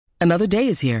Another day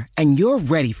is here, and you're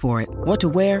ready for it. What to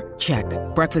wear? Check.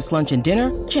 Breakfast, lunch, and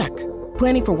dinner? Check.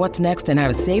 Planning for what's next and how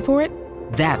to save for it?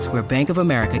 That's where Bank of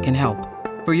America can help.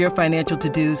 For your financial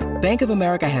to-dos, Bank of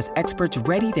America has experts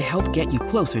ready to help get you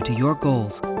closer to your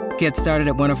goals. Get started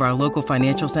at one of our local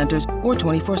financial centers or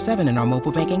 24/7 in our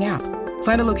mobile banking app.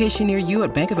 Find a location near you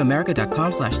at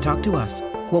bankofamerica.com/talktous.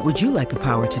 What would you like the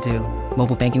power to do?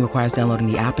 Mobile banking requires downloading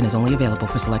the app and is only available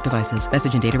for select devices.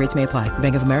 Message and data rates may apply.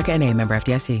 Bank of America N.A., member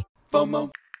FDIC.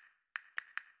 FOMO.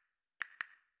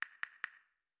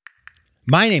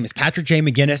 My name is Patrick J.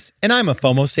 McGinnis, and I'm a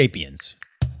FOMO sapiens.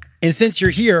 And since you're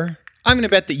here, I'm going to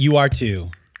bet that you are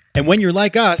too. And when you're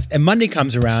like us and Monday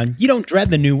comes around, you don't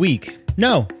dread the new week.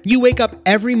 No, you wake up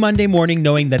every Monday morning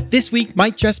knowing that this week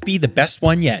might just be the best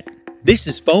one yet. This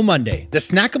is FOMOnday, the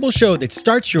snackable show that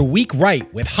starts your week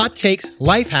right with hot takes,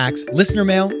 life hacks, listener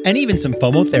mail, and even some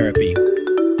FOMO therapy.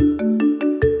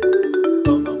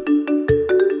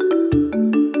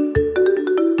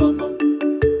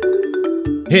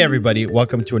 Hey everybody,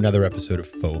 welcome to another episode of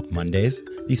FOMOndays,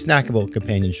 the snackable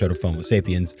companion show to FOMO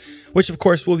Sapiens, which of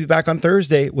course will be back on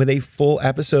Thursday with a full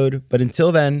episode. But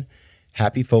until then,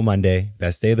 happy FOMOnday,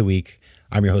 best day of the week.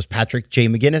 I'm your host, Patrick J.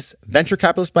 McGinnis, venture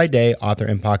capitalist by day, author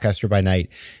and podcaster by night,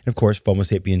 and of course, FOMO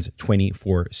Sapiens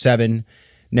 24/7.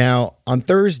 Now, on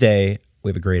Thursday, we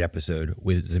have a great episode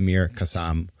with Zamir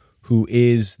Kassam, who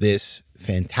is this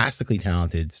fantastically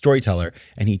talented storyteller,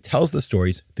 and he tells the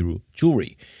stories through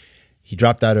jewelry. He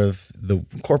dropped out of the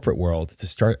corporate world to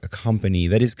start a company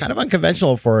that is kind of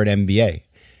unconventional for an MBA.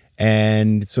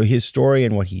 And so his story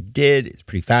and what he did is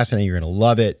pretty fascinating. You're going to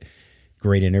love it.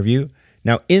 Great interview.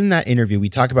 Now, in that interview, we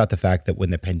talk about the fact that when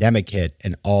the pandemic hit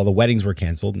and all the weddings were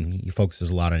canceled, and he focuses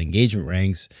a lot on engagement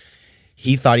rings,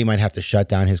 he thought he might have to shut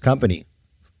down his company,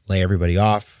 lay everybody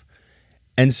off.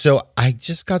 And so I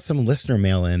just got some listener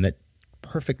mail in that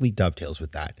perfectly dovetails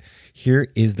with that. Here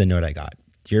is the note I got.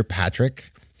 Dear Patrick,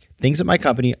 things at my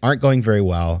company aren't going very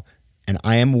well, and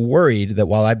I am worried that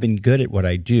while I've been good at what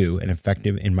I do and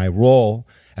effective in my role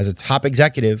as a top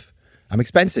executive, I'm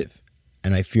expensive,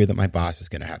 and I fear that my boss is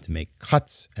going to have to make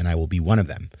cuts, and I will be one of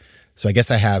them. So I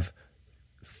guess I have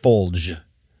FOLG,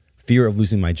 fear of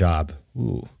losing my job.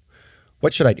 Ooh,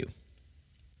 what should I do?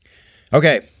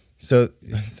 Okay, so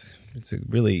it's a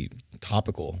really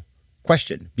topical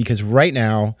question because right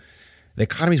now the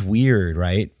economy's weird,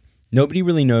 right? Nobody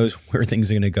really knows where things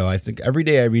are going to go. I think every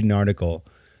day I read an article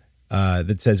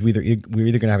that says we're either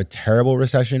going to have a terrible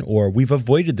recession or we've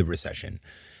avoided the recession.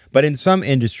 But in some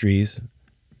industries,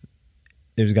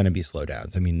 there's going to be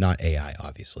slowdowns. I mean, not AI,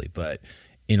 obviously, but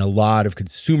in a lot of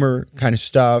consumer kind of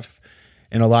stuff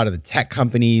and a lot of the tech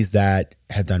companies that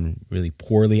have done really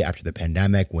poorly after the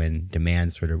pandemic when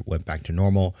demand sort of went back to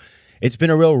normal, it's been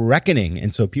a real reckoning.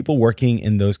 And so people working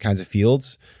in those kinds of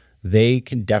fields, they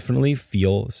can definitely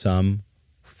feel some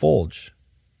FOLG,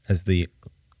 as the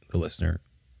listener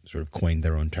sort of coined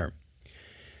their own term.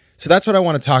 So that's what I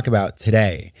want to talk about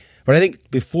today. But I think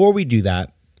before we do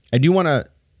that, I do want to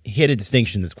hit a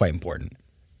distinction that's quite important.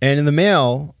 And in the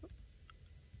mail,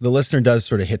 the listener does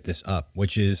sort of hit this up,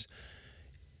 which is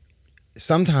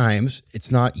sometimes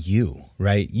it's not you,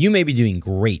 right? You may be doing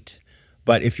great,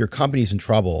 but if your company's in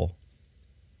trouble,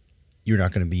 you're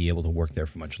not going to be able to work there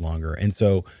for much longer. And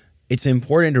so it's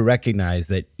important to recognize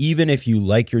that even if you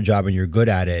like your job and you're good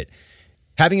at it,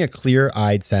 having a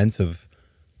clear-eyed sense of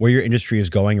where your industry is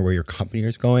going or where your company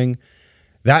is going,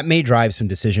 that may drive some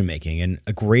decision-making. And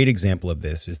a great example of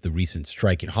this is the recent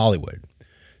strike in Hollywood.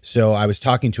 So I was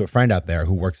talking to a friend out there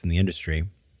who works in the industry.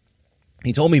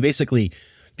 He told me basically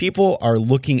people are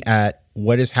looking at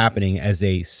what is happening as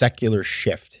a secular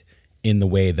shift in the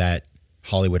way that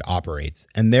Hollywood operates.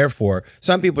 And therefore,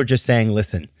 some people are just saying,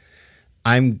 listen,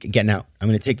 I'm getting out. I'm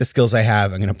going to take the skills I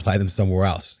have. I'm going to apply them somewhere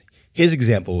else. His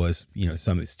example was,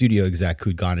 some studio exec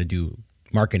who'd gone to do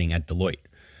marketing at Deloitte,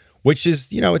 which is,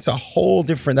 it's a whole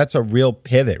different, that's a real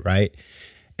pivot, right?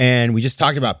 And we just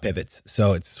talked about pivots.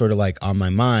 So it's sort of like on my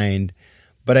mind.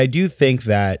 But I do think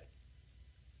that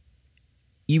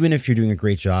even if you're doing a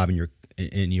great job and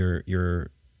you're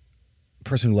a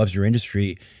person who loves your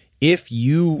industry, if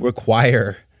you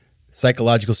require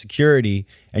psychological security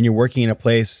and you're working in a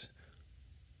place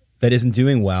that isn't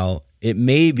doing well, it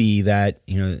may be that,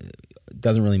 it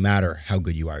doesn't really matter how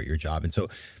good you are at your job. And so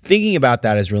thinking about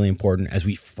that is really important as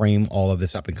we frame all of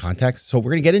this up in context. So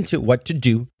we're going to get into what to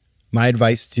do, my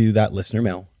advice to that listener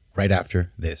mail, right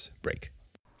after this break.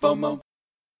 FOMO.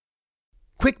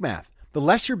 Quick math. The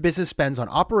less your business spends on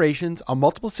operations, on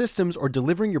multiple systems, or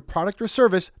delivering your product or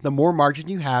service, the more margin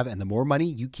you have and the more money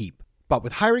you keep. But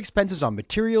with higher expenses on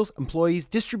materials, employees,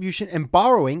 distribution, and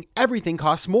borrowing, everything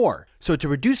costs more. So to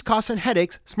reduce costs and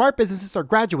headaches, smart businesses are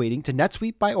graduating to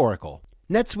NetSuite by Oracle.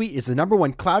 NetSuite is the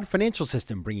 #1 cloud financial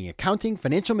system, bringing accounting,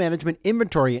 financial management,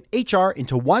 inventory, and HR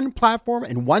into one platform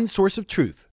and one source of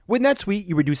truth. With NetSuite,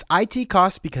 you reduce IT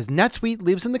costs because NetSuite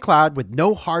lives in the cloud with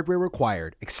no hardware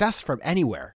required, accessed from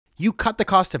anywhere. You cut the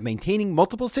cost of maintaining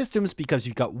multiple systems because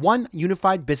you've got one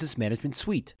unified business management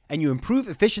suite. And you improve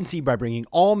efficiency by bringing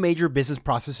all major business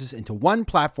processes into one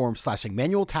platform, slashing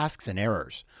manual tasks and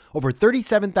errors. Over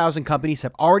 37,000 companies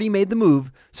have already made the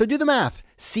move, so do the math.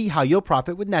 See how you'll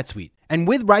profit with NetSuite. And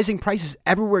with rising prices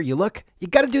everywhere you look, you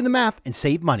gotta do the math and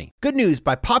save money. Good news,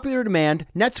 by popular demand,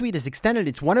 NetSuite has extended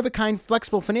its one-of-a-kind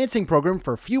flexible financing program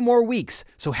for a few more weeks.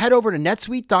 So head over to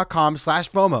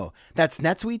netsuite.com/FOMO. That's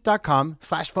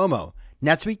netsuite.com/FOMO.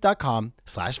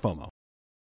 netsuite.com/FOMO.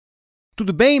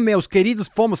 Tudo bem, meus queridos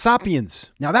FOMO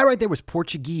sapiens? Now that right there was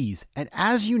Portuguese. And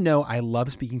as you know, I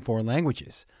love speaking foreign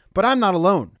languages. But I'm not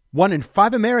alone. 1 in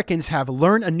 5 Americans have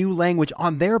learned a new language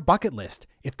on their bucket list.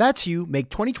 If that's you, make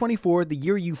 2024 the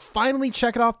year you finally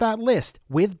check it off that list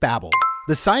with Babbel,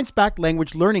 the science-backed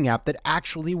language learning app that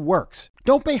actually works.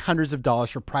 Don't pay hundreds of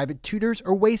dollars for private tutors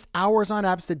or waste hours on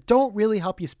apps that don't really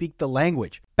help you speak the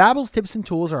language. Babbel's tips and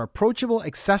tools are approachable,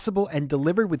 accessible, and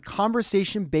delivered with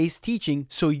conversation-based teaching,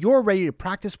 so you're ready to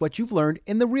practice what you've learned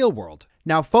in the real world.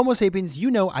 Now, FOMO Sapiens,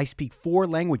 you know I speak 4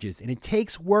 languages, and it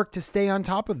takes work to stay on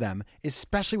top of them,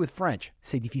 especially with French.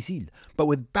 C'est difficile. But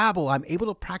with Babbel, I'm able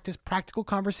to practice practical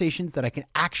conversations that I can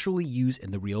actually use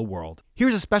in the real world.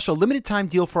 Here's a special limited-time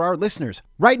deal for our listeners.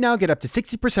 Right now, get up to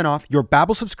 60% off your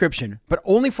Babbel subscription, but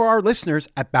only for our listeners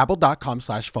at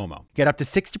babbel.com/FOMO. Get up to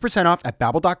 60% off at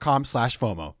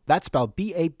babbel.com/FOMO. That's spelled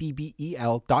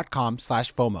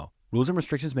BABBEL.com/FOMO. Rules and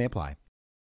restrictions may apply.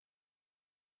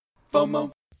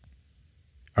 FOMO.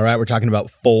 All right, we're talking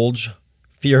about FOLG,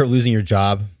 fear of losing your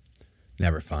job.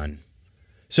 Never fun.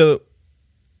 So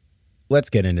let's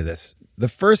get into this. The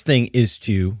first thing is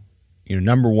to,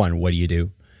 number one, what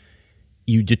do?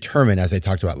 You determine, as I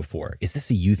talked about before, is this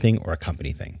a you thing or a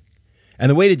company thing? And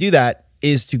the way to do that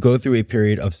is to go through a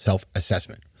period of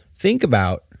self-assessment. Think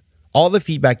about all the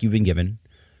feedback you've been given.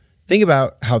 Think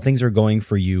about how things are going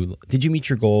for you. Did you meet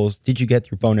your goals? Did you get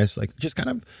your bonus? Just kind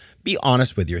of be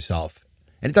honest with yourself.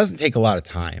 And it doesn't take a lot of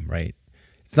time, right?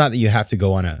 It's not that you have to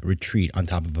go on a retreat on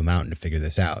top of a mountain to figure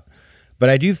this out. But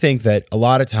I do think that a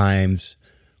lot of times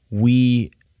we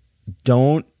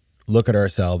don't look at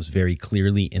ourselves very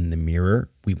clearly in the mirror.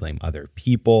 We blame other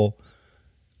people.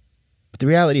 But the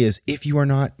reality is, if you are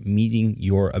not meeting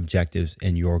your objectives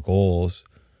and your goals,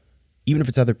 even if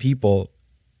it's other people,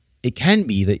 it can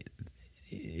be that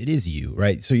it is you,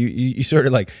 right? So you sort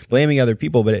of blaming other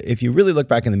people. But if you really look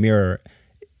back in the mirror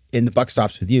and the buck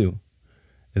stops with you,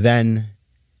 then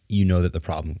you know that the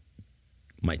problem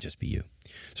might just be you.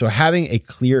 So having a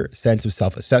clear sense of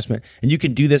self-assessment, and you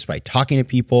can do this by talking to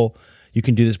people. You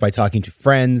can do this by talking to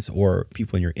friends or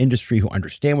people in your industry who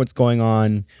understand what's going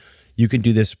on. You can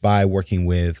do this by working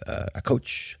with a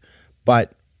coach,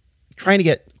 but trying to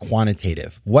get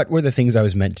quantitative. What were the things I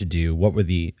was meant to do? What were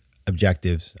the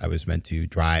objectives I was meant to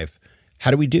drive?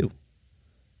 How do we do?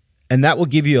 And that will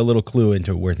give you a little clue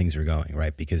into where things are going,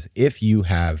 right? Because if you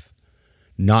have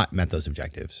not met those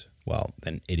objectives, well,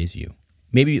 then it is you.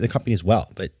 Maybe the company as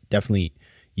well, but definitely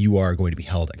you are going to be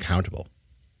held accountable.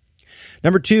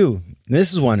 Number 2, and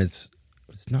this is one, it's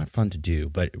not fun to do,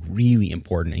 but really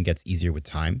important and gets easier with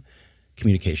time,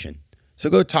 communication. So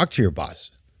go talk to your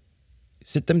boss.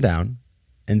 Sit them down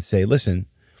and say, listen,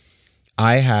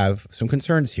 I have some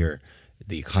concerns here.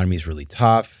 The economy is really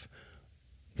tough.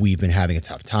 We've been having a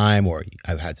tough time, or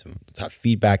I've had some tough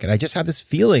feedback, and I just have this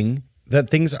feeling that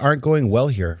things aren't going well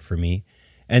here for me.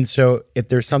 And so if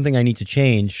there's something I need to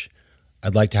change,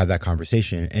 I'd like to have that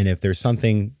conversation. And if there's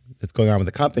something that's going on with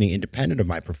the company independent of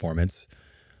my performance,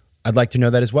 I'd like to know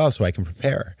that as well so I can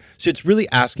prepare. So it's really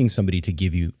asking somebody to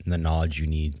give you the knowledge you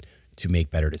need to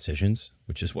make better decisions,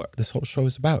 which is what this whole show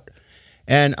is about.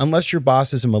 And unless your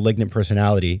boss is a malignant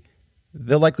personality,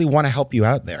 they'll likely want to help you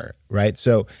out there, right?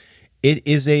 So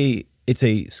it's a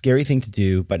scary thing to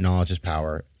do, but knowledge is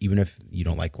power. Even if you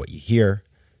don't like what you hear,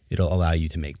 it'll allow you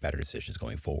to make better decisions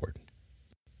going forward.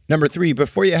 Number 3,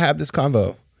 before you have this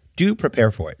convo, do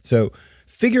prepare for it. So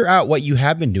figure out what you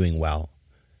have been doing well.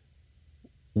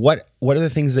 What are the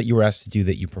things that you were asked to do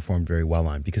that you performed very well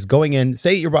on? Because going in,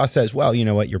 say your boss says, well, you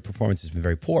know what, your performance has been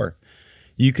very poor.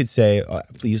 You could say,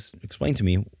 please explain to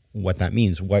me what that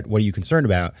means. What are you concerned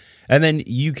about? And then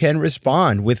you can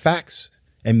respond with facts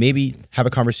and maybe have a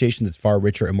conversation that's far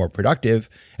richer and more productive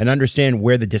and understand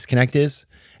where the disconnect is.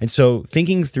 And so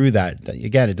thinking through that,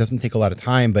 again, it doesn't take a lot of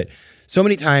time, but So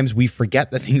many times we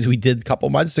forget the things we did a couple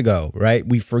months ago, right?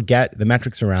 We forget the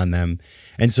metrics around them.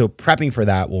 And so prepping for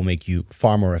that will make you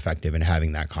far more effective in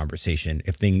having that conversation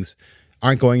if things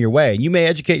aren't going your way. And you may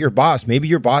educate your boss. Maybe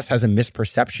your boss has a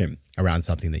misperception around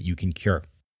something that you can cure.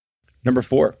 Number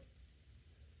 4,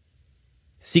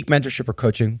 seek mentorship or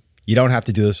coaching. You don't have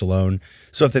to do this alone.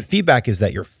 So if the feedback is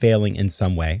that you're failing in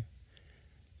some way,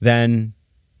 then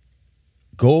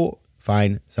go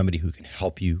find somebody who can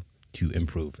help you to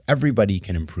improve. Everybody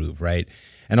can improve, right?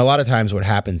 And a lot of times what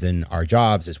happens in our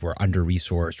jobs is we're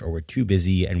under-resourced or we're too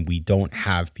busy and we don't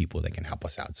have people that can help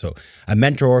us out. So a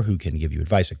mentor who can give you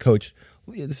advice, a coach,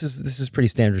 this is pretty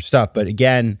standard stuff. But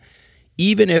again,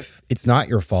 even if it's not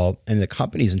your fault and the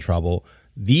company's in trouble,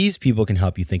 these people can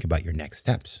help you think about your next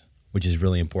steps, which is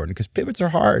really important because pivots are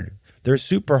hard. They're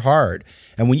super hard.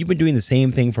 And when you've been doing the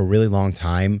same thing for a really long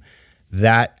time,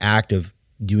 that act of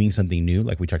doing something new,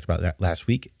 like we talked about that last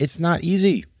week, it's not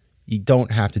easy. You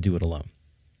don't have to do it alone.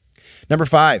 Number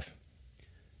 5,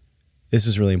 this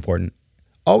is really important.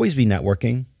 Always be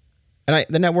networking. And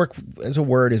the network as a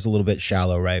word is a little bit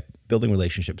shallow, right? Building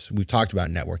relationships. We've talked about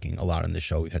networking a lot on this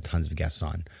show. We've had tons of guests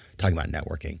on talking about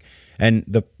networking. And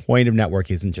the point of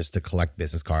network isn't just to collect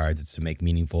business cards. It's to make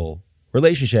meaningful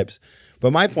relationships.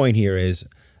 But my point here is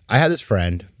I had this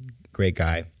friend, great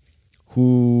guy,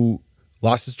 who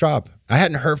lost his job. I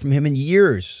hadn't heard from him in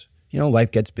years.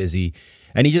 Life gets busy.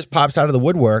 And he just pops out of the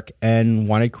woodwork and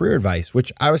wanted career advice,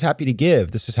 which I was happy to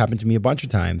give. This has happened to me a bunch of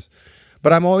times.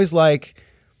 But I'm always like,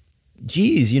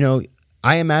 geez,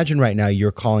 I imagine right now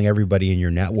you're calling everybody in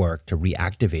your network to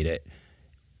reactivate it.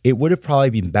 It would have probably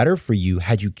been better for you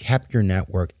had you kept your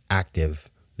network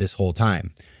active this whole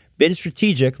time. Been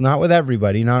strategic, not with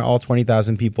everybody, not all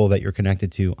 20,000 people that you're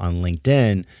connected to on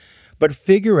LinkedIn, but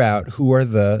figure out who are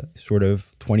the sort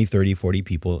of 20, 30, 40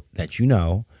 people that you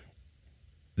know,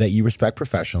 that you respect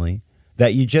professionally,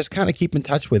 that you just kind of keep in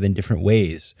touch with in different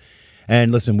ways.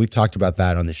 And listen, we've talked about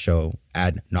that on the show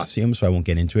ad nauseum, so I won't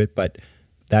get into it, but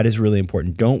that is really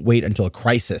important. Don't wait until a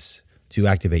crisis to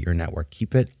activate your network.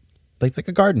 Keep it, it's like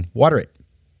a garden, water it.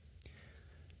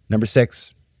 Number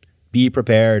 6, be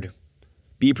prepared.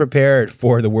 Be prepared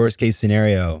for the worst case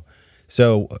scenario.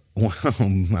 So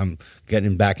I'm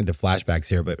getting back into flashbacks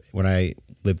here, but when I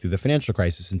lived through the financial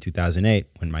crisis in 2008,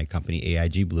 when my company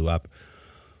AIG blew up,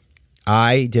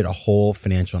 I did a whole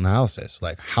financial analysis.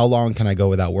 Like, how long can I go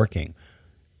without working?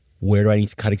 Where do I need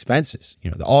to cut expenses?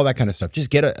 All that kind of stuff. Just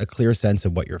get a clear sense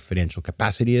of what your financial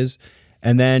capacity is.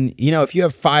 And then, if you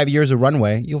have 5 years of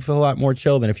runway, you'll feel a lot more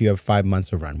chill than if you have 5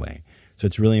 months of runway. So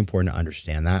it's really important to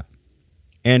understand that.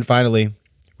 And finally,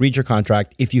 read your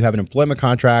contract. If you have an employment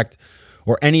contract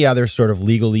or any other sort of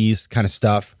legalese kind of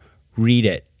stuff, read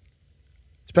it.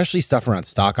 Especially stuff around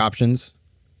stock options.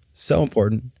 So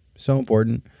important. So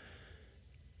important.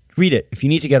 Read it. If you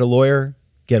need to get a lawyer,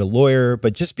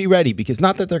 but just be ready, because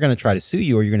not that they're going to try to sue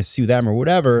you or you're going to sue them or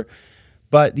whatever,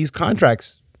 but these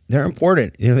contracts, they're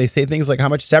important. They say things like how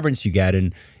much severance you get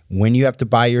and when you have to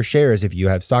buy your shares if you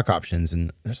have stock options,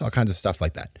 and there's all kinds of stuff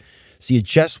like that. So you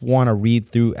just want to read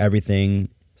through everything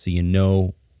so you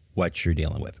know what you're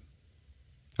dealing with.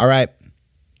 All right.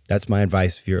 That's my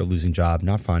advice if you're a losing job.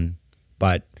 Not fun,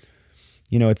 but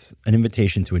it's an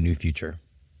invitation to a new future.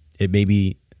 It may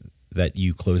be that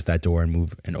you close that door and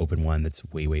move and open one that's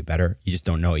way, way better. You just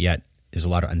don't know it yet. There's a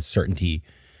lot of uncertainty,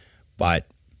 but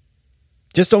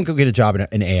just don't go get a job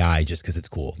in AI just because it's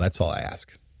cool. That's all I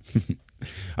ask.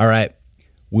 All right.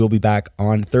 We'll be back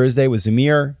on Thursday with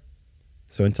Zamir.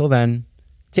 So until then,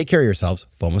 take care of yourselves.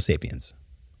 FOMO sapiens.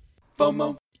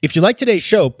 FOMO. If you like today's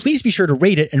show, please be sure to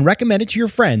rate it and recommend it to your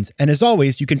friends. And as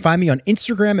always, you can find me on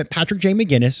Instagram at Patrick J.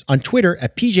 McGinnis, on Twitter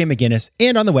at PJ McGinnis,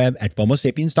 and on the web at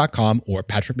FOMOsapiens.com or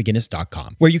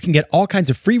PatrickMcGinnis.com, where you can get all kinds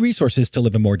of free resources to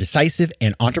live a more decisive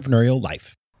and entrepreneurial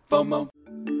life. FOMO.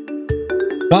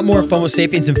 Want more FOMO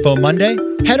Sapiens and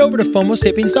FOMOnday? Head over to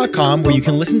FOMOsapiens.com, where you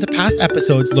can listen to past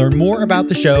episodes, learn more about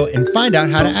the show, and find out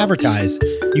how to advertise.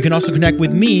 You can also connect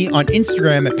with me on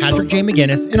Instagram at Patrick J.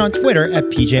 McGinnis and on Twitter at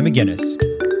PJ McGinnis.